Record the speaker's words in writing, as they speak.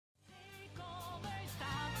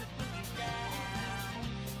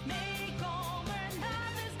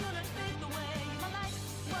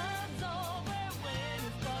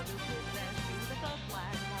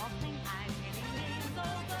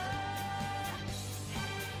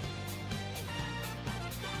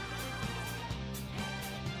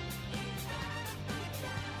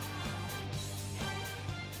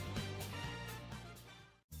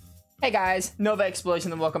Hey guys, Nova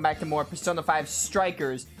Explosion and welcome back to more Persona 5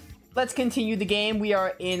 Strikers. Let's continue the game. We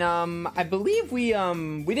are in, I believe we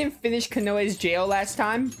didn't finish Konoe's jail last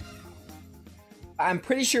time. I'm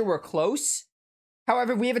pretty sure we're close.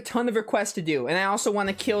 However, we have a ton of requests to do, and I also want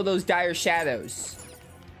to kill those dire shadows.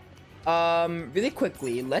 Really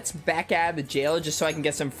quickly, let's back out of the jail just so I can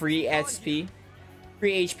get some free SP.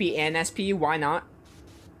 Free HP and SP, why not?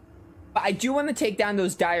 But I do want to take down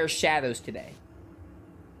those dire shadows today.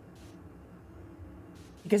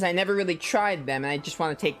 Because I never really tried them, and I just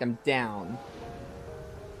want to take them down.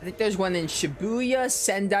 I think there's one in Shibuya,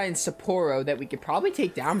 Sendai, and Sapporo that we could probably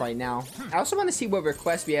take down right now. I also want to see what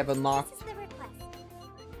requests we have unlocked.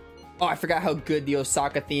 Oh, I forgot how good the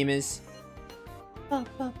Osaka theme is. Alright,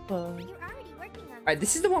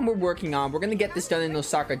 this is the one we're working on. We're gonna get this done in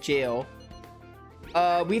Osaka jail.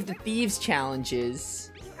 We have the Thieves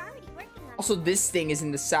challenges. Also, this thing is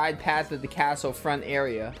in the side path of the castle front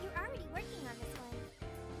area.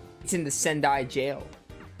 It's in the Sendai jail.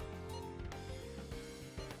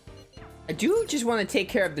 I do just want to take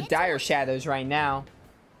care of the dire shadows right now.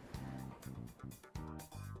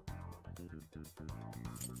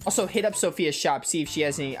 Also, hit up Sophia's shop, see if she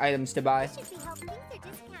has any items to buy.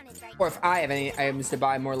 Or if I have any items to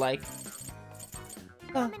buy, more like.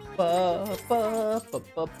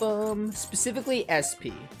 Specifically,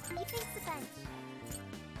 SP.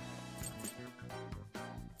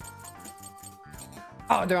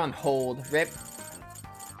 Oh, they're on hold. Rip.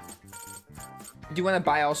 Do you want to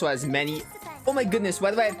buy also as many? Oh my goodness,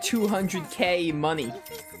 why do I have 200k money?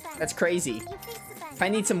 That's crazy. If I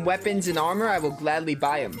need some weapons and armor, I will gladly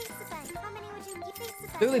buy them.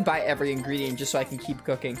 Literally buy every ingredient just so I can keep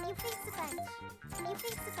cooking.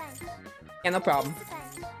 Yeah, no problem.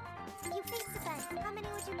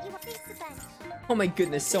 Oh my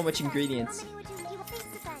goodness, so much ingredients.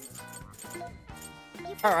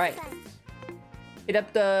 Alright. Hit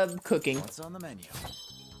up the cooking. What's on the menu?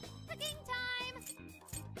 Cooking time.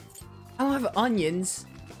 I don't have onions.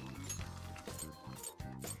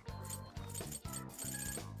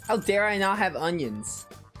 How dare I not have onions?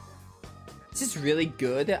 This is really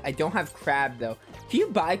good. I don't have crab though. Can you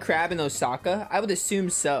buy crab in Osaka? I would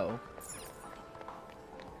assume so.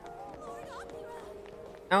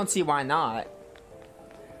 I don't see why not.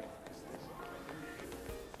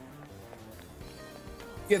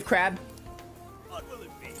 You have crab?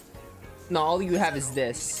 No, all you have is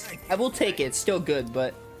this. I will take it, it's still good,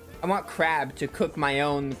 but I want crab to cook my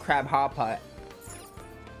own crab hot pot.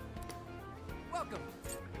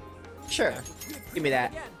 Sure, give me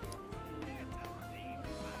that.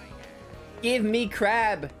 Give me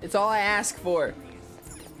crab, it's all I ask for.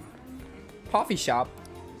 Coffee shop.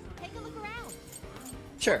 Take a look around.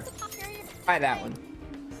 Sure, buy that one.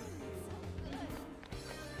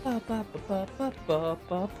 Dude,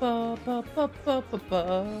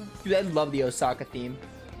 I love the Osaka theme.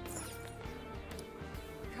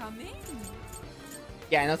 Come in.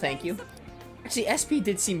 Yeah, no thank you. Actually, SP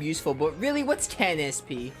did seem useful, but really, what's 10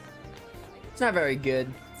 SP? It's not very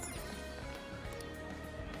good.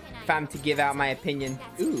 If I'm to give out my opinion.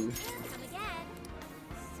 Ooh.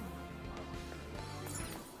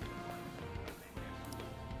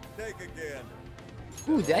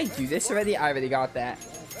 Ooh, did I do this already? I already got that.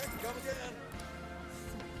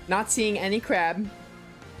 Not seeing any crab.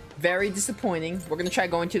 Very disappointing. We're gonna try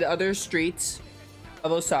going to the other streets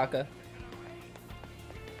of Osaka.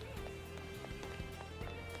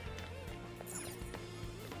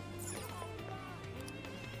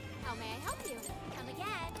 How may I help you? Come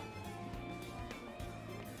again.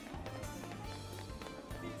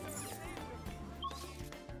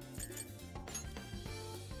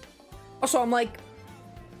 Also, I'm like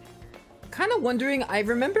kind of wondering, I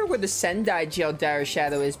remember where the Sendai jail dire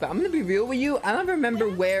shadow is, but I'm gonna be real with you, I don't remember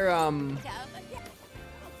where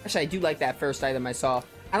actually I do like that first item I saw.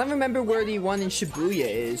 I don't remember where the one in Shibuya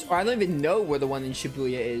is, or I don't even know where the one in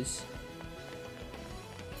Shibuya is.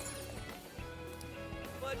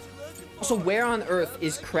 Also, where on earth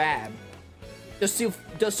is crab? Does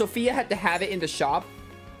Sophia have to have it in the shop?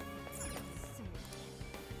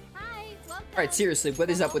 Hi. Welcome. Alright, seriously, what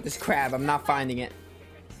is up with this crab? I'm not finding it.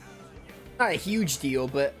 Not a huge deal,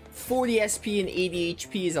 but 40 SP and 80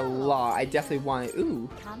 HP is a lot. I definitely want it. Ooh.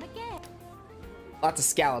 Come again. Lots of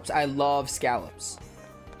scallops. I love scallops.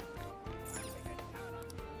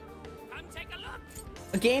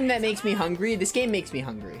 A game that makes me hungry. This game makes me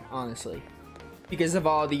hungry, honestly. Because of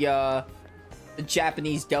all the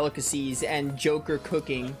Japanese delicacies and Joker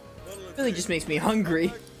cooking. It really just makes me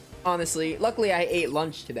hungry, honestly. Luckily, I ate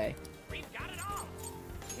lunch today.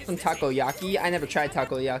 Some takoyaki. I never tried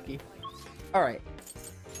takoyaki. Alright.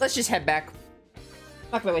 Let's just head back.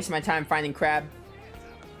 Not gonna waste my time finding crab.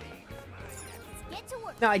 Get to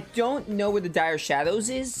work. Now, I don't know where the Dire Shadows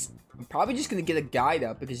is. I'm probably just gonna get a guide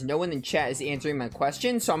up because no one in chat is answering my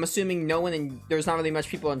question. So I'm assuming there's not really much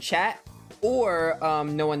people in chat, or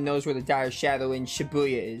no one knows where the Dire Shadow in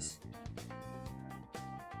Shibuya is.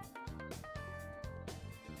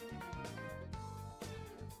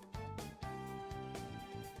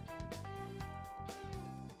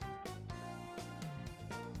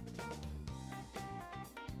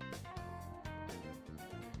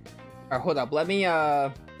 Alright, hold up. Let me,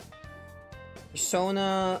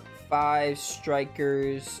 Persona 5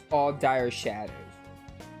 Strikers, all Dire Shadows.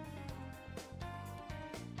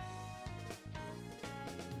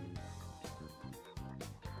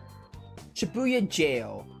 Shibuya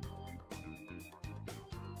Jail.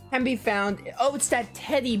 Can be found... Oh, it's that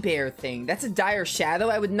teddy bear thing. That's a Dire Shadow?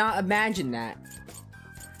 I would not imagine that.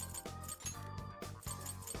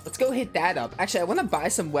 Let's go hit that up. Actually, I want to buy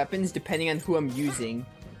some weapons depending on who I'm using.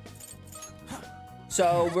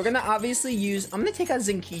 So, we're gonna obviously use... I'm gonna take out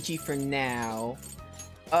Zenkichi for now.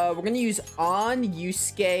 We're gonna use An,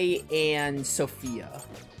 Yusuke, and Sophia.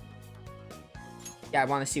 Yeah, I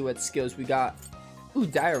want to see what skills we got. Ooh,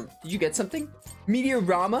 Dire. Did you get something?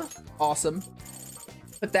 Meteorama. Awesome.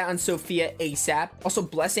 Put that on Sophia ASAP. Also,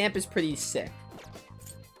 Bless Amp is pretty sick.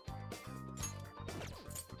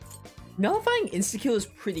 Nullifying Insta-Kill is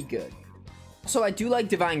pretty good. So, I do like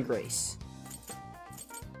Divine Grace.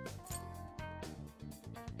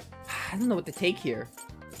 I don't know what to take here.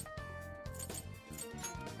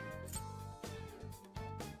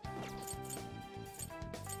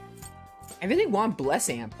 I really want Bless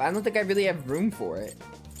Amp, but I don't think I really have room for it.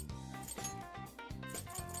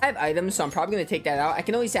 I have items, so I'm probably going to take that out. I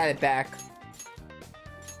can always add it back.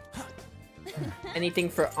 Anything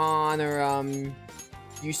for An or,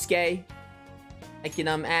 Yusuke? I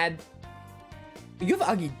can, add. You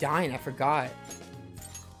have Agidine, I forgot.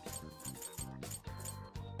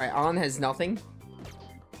 Alright, An has nothing.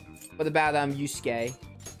 What about, Yusuke?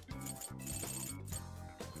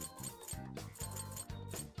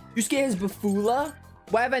 Yusuke has Bafula?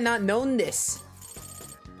 Why have I not known this?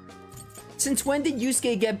 Since when did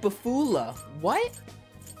Yusuke get Bafula? What?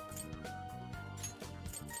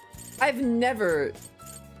 I've never...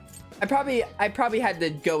 I probably had to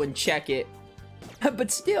go and check it. But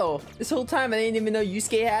still, this whole time I didn't even know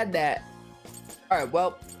Yusuke had that. Alright,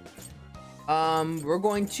 well... we're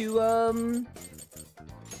going to,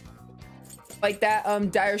 fight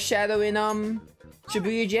that, Dire Shadow in,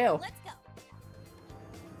 Shibuya Jail. Let's go.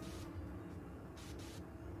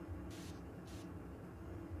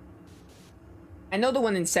 I know the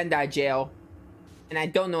one in Sendai Jail, and I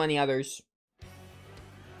don't know any others.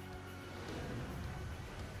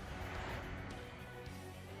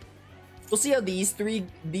 We'll see how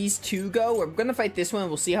these two go. We're gonna fight this one,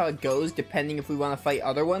 and we'll see how it goes, depending if we want to fight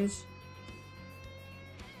other ones.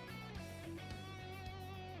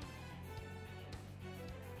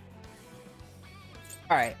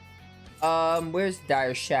 Alright. Where's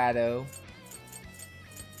Dire Shadow?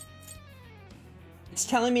 It's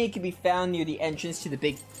telling me it can be found near the entrance to the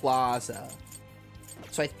big plaza.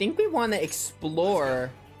 So I think we want to explore.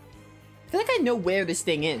 I feel like I know where this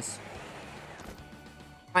thing is.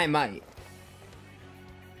 I might.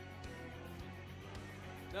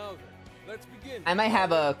 Now then, let's begin. I might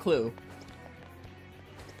have a clue.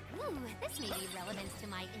 Ooh, this may be relevant to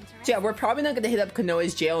my interest. So yeah, we're probably not going to hit up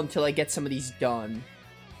Konoe's jail until I get some of these done.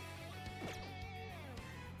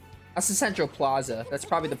 That's the Central Plaza. That's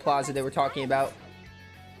probably the plaza they were talking about.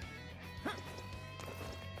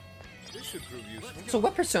 This should prove useful. So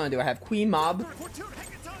what persona do I have? Queen Mob?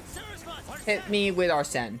 Hit me with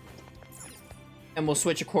Arsene. And we'll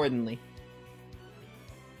switch accordingly.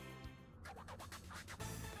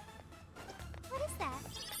 What is that?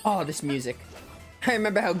 Oh, this music. I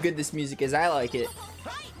remember how good this music is. I like it.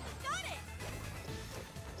 Right, got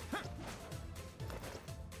it.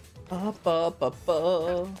 Up, up, up,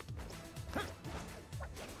 up.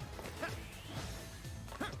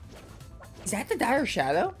 Is that the Dire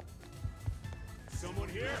Shadow? Someone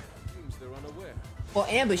here? Seems they're unaware. Well,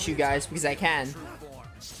 ambush you guys because I can.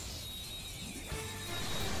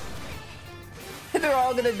 They're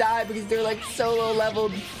all gonna die because they're like so low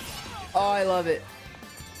leveled. Oh, I love it.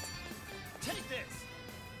 Take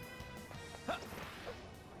this.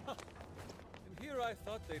 And here I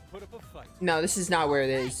thought they'd put up a fight. No, this is not where it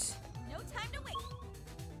is. No time to wait.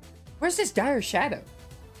 Where's this Dire Shadow?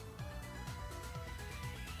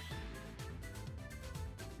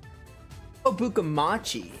 Oh,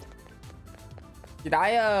 Bukamachi. Did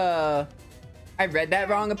I read that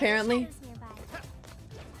wrong apparently? Shadows nearby.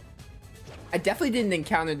 I definitely didn't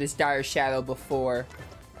encounter this Dire Shadow before.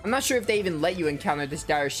 I'm not sure if they even let you encounter this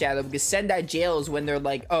Dire Shadow, because Sendai Jail is when they're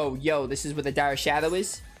like, oh, yo, this is what the Dire Shadow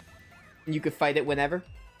is. And you could fight it whenever.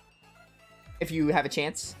 If you have a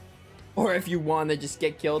chance. Or if you want to just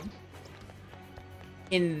get killed.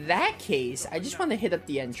 In that case, I just want to hit up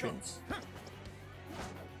the entrance.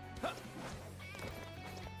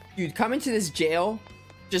 Dude, coming to this jail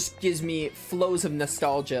just gives me flows of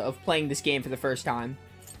nostalgia of playing this game for the first time.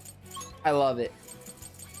 I love it.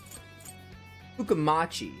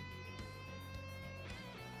 Fukamachi.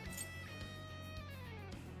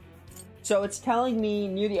 So it's telling me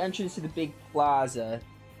near the entrance to the big plaza.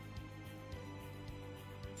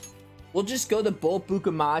 We'll just go to both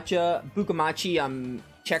Fukamachi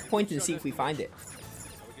checkpoints and see if we find it.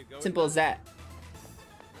 Simple as that.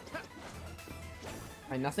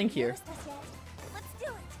 Alright, nothing here. Let's do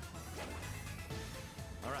it.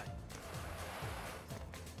 All right.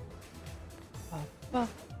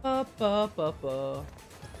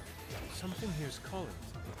 Something here's calling.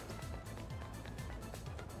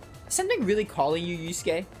 Is something really calling you,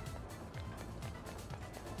 Yusuke?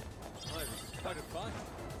 Why, this is quite a find.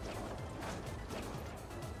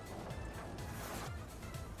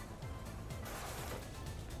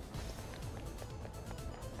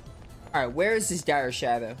 Alright, where is this Dire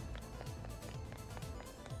Shadow?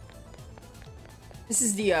 This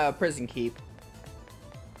is the prison keep.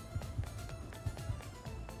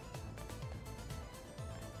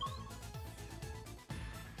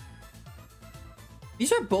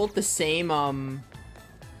 These are both the same,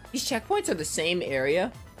 these checkpoints are the same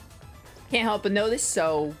area. Can't help but notice,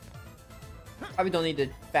 so probably don't need to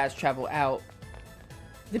fast travel out.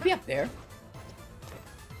 Could it be up there?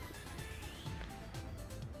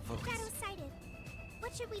 Shadow sighted.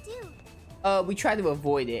 What should we do? We try to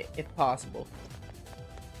avoid it, if possible.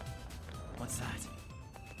 What's that?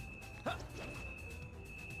 I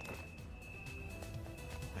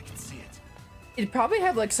can see it. It'd probably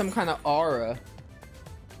have, like, some kind of aura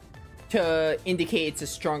to indicate it's a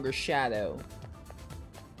stronger shadow.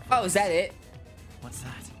 Oh, is that it? What's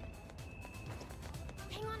that?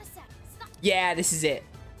 Hang on a sec. Stop. Yeah, this is it.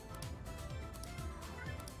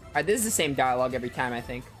 Alright, this is the same dialogue every time, I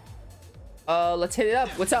think. Let's hit it up.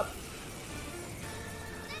 What's up?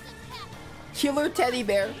 Killer teddy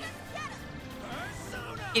bear.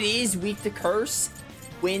 It is weak to curse,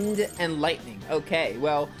 wind, and lightning. Okay,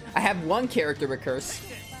 well, I have one character with curse.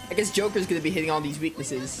 I guess Joker's gonna be hitting all these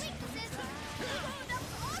weaknesses.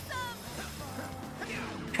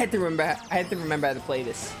 I had to remember how to play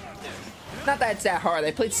this. Not that it's that hard.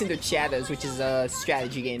 I played Cinder Shadows, which is a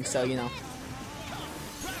strategy game, so you know.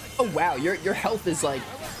 Oh wow, your health is like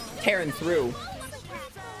tearing through.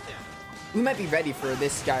 We might be ready for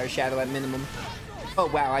this Dire Shadow at minimum. Oh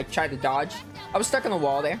wow, I tried to dodge. I was stuck on the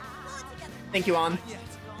wall there. Thank you, On.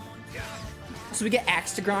 So we get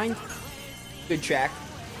Axe to Grind. Good track.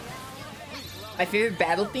 My favorite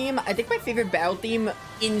battle theme? I think my favorite battle theme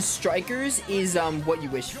in Strikers is What You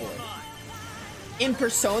Wish For. In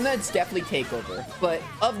Persona, it's definitely Takeover. But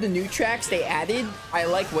of the new tracks they added, I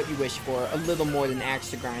like What You Wish For a little more than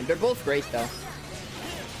Axe to Grind. They're both great though.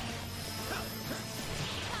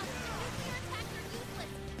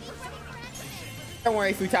 Don't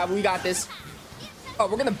worry, Futaba, we got this. Oh,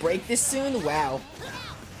 we're gonna break this soon? Wow.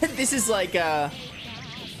 This is like,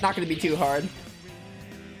 not gonna be too hard.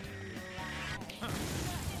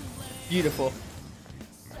 Beautiful.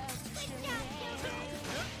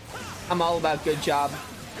 I'm all about good job.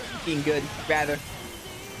 Being good, rather.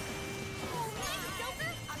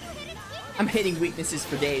 I'm hitting weaknesses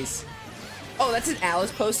for days. Oh, that's an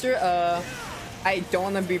Alice poster. I don't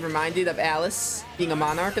want to be reminded of Alice being a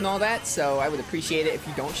monarch and all that, so I would appreciate it if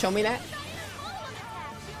you don't show me that.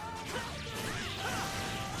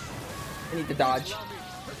 I need to dodge.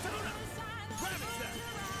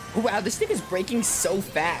 Oh, wow, this thing is breaking so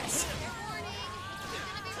fast.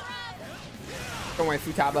 Don't worry,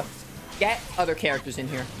 Futaba. Get other characters in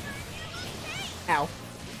here. Ow.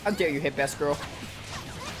 How dare you hit Best Girl.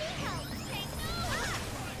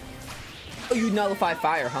 Oh, you nullify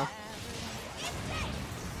fire, huh?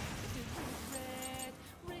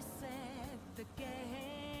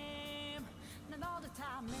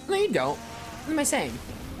 No, you don't. What am I saying?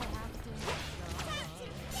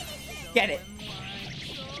 Get it.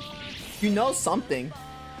 You know something.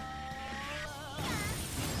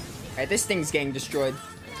 Alright, this thing's getting destroyed.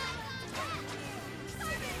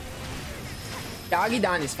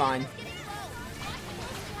 Agidan is fine.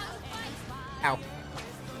 Ow.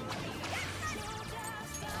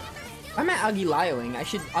 Why am I Agilioing? I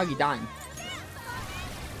should Agidan.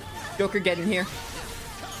 Joker, get in here.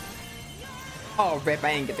 Oh, rip,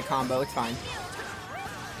 I didn't get the combo. It's fine.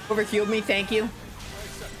 Whoever healed me, thank you.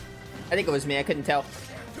 I think it was me. I couldn't tell.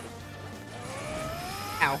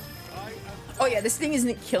 Ow. Oh, yeah, this thing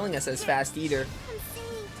isn't killing us as fast either.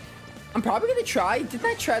 I'm probably going to try. Didn't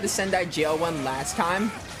I try the Sendai Jail one last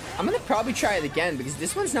time? I'm going to probably try it again because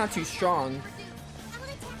this one's not too strong.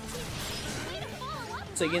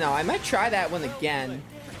 So, you know, I might try that one again.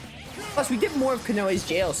 Plus, we did more of Konoe's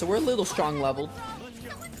Jail, so we're a little strong leveled.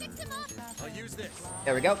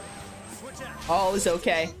 There we go. All is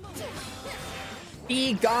okay.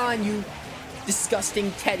 Be gone, you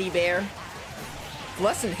disgusting teddy bear.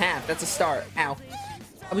 Less than half. That's a start. Ow.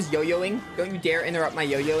 I was yo-yoing. Don't you dare interrupt my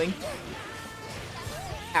yo-yoing.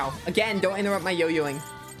 Ow. Again, don't interrupt my yo-yoing.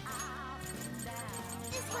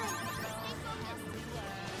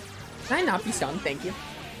 Can I not be stunned? Thank you.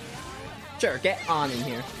 Sure, get on in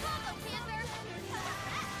here.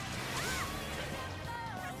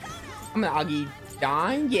 I'm gonna Agi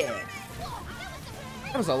Dine? Yeah.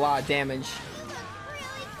 That was a lot of damage.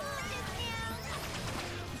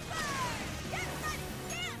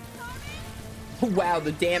 Wow,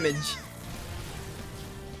 the damage.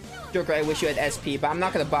 Joker, I wish you had SP, but I'm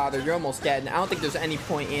not gonna bother. You're almost dead. I don't think there's any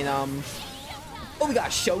point in, Oh, we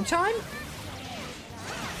got Showtime?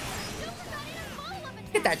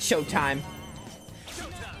 Get that Showtime.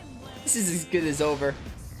 This is as good as over.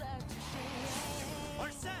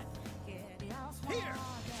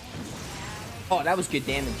 Oh, that was good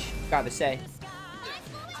damage, gotta say.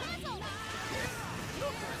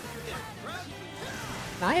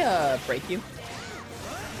 Can I, break you?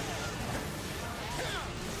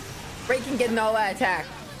 Breaking, getting all that attack.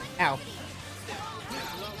 Ow.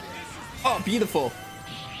 Oh, beautiful.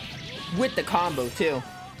 With the combo, too.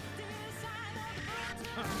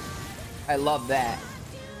 I love that.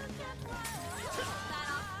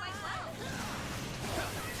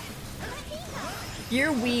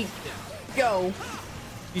 Here we go.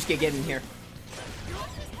 Yusuke, get in here.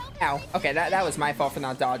 Ow. Okay, that was my fault for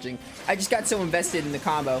not dodging. I just got so invested in the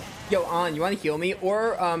combo. Yo, An, you want to heal me?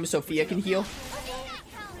 Or, Sophia can heal?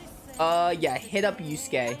 Yeah, hit up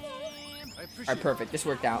Yusuke. Alright, perfect. This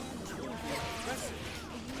worked out.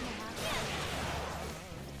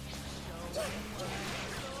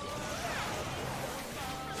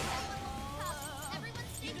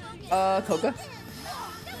 Koga?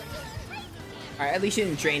 Alright, at least you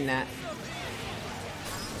didn't drain that.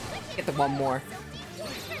 Get the one more.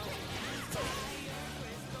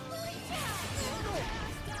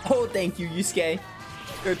 Oh, thank you, Yusuke.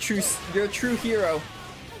 You're a true hero.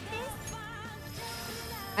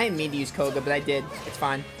 I didn't mean to use Koga, but I did. It's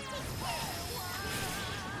fine.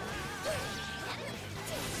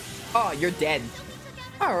 Oh, you're dead.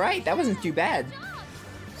 Alright, that wasn't too bad.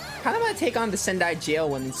 Kinda wanna take on the Sendai Jail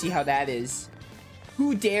one and see how that is.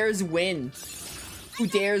 Who dares win? Who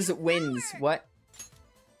dares wins? What?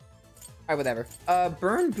 Alright, whatever.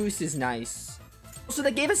 Burn boost is nice. So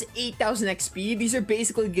that gave us 8,000 XP. These are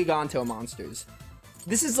basically Giganto monsters.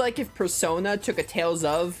 This is like if Persona took a Tales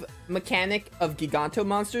of mechanic of Giganto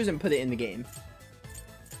monsters and put it in the game.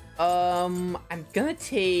 I'm gonna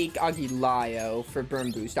take Agilayo for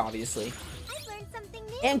burn boost, obviously. I've learned something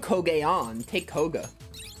new. And Kogeon. Take Koga.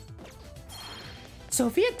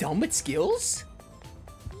 Sophia done with skills?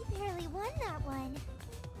 We barely won that one.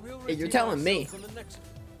 Hey, you're telling me.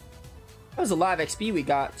 That was a lot of XP we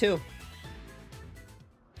got, too.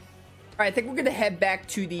 Alright, I think we're gonna head back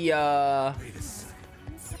to the, I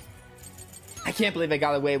can't believe I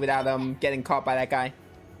got away without, getting caught by that guy.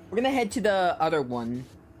 We're gonna head to the other one.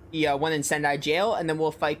 The, one in Sendai Jail, and then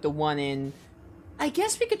we'll fight the one in... I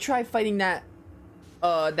guess we could try fighting that,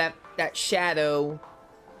 that shadow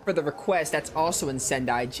for the request that's also in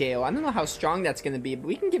Sendai Jail. I don't know how strong that's gonna be, but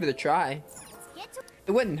we can give it a try.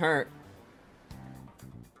 It wouldn't hurt.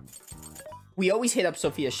 We always hit up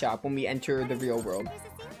Sophia's shop when we enter the real world.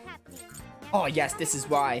 Oh yes, this is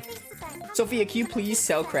why. Sophia, can you please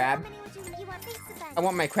sell crab? I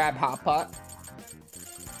want my crab hot pot.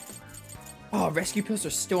 Oh, rescue pills are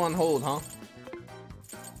still on hold, huh?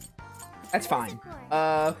 That's fine.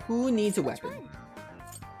 Who needs a weapon?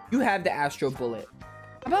 You have the Astro Bullet.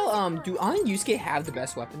 How about, do An and Yusuke have the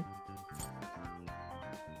best weapon?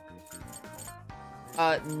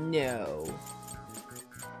 No.